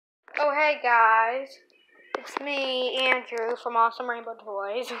Oh hey guys, it's me, Andrew from Awesome Rainbow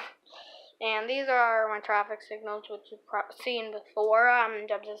Toys, and these are my traffic signals which you've seen before. I'm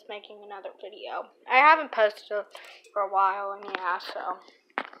just making another video. I haven't posted it for a while, and yeah, so,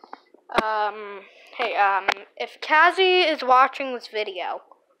 hey, if Kasey is watching this video,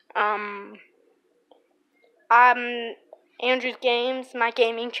 Andrew's Games, my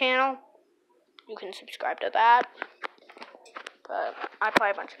gaming channel, you can subscribe to that. But I play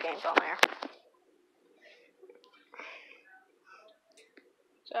a bunch of games on there.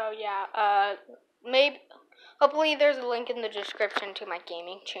 So yeah, hopefully there's a link in the description to my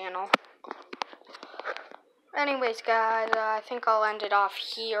gaming channel. Anyways, guys, I think I'll end it off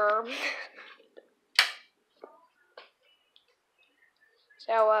here.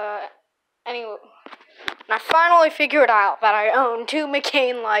 So, anyway, I finally figured out that I own 2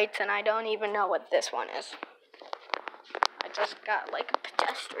 McCain lights, and I don't even know what this one is. I just got, like, a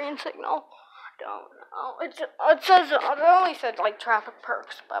pedestrian signal. I don't know. It only said, like, traffic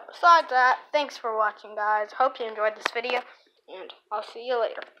perks. But besides that, thanks for watching, guys. Hope you enjoyed this video, and I'll see you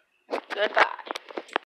later. Goodbye.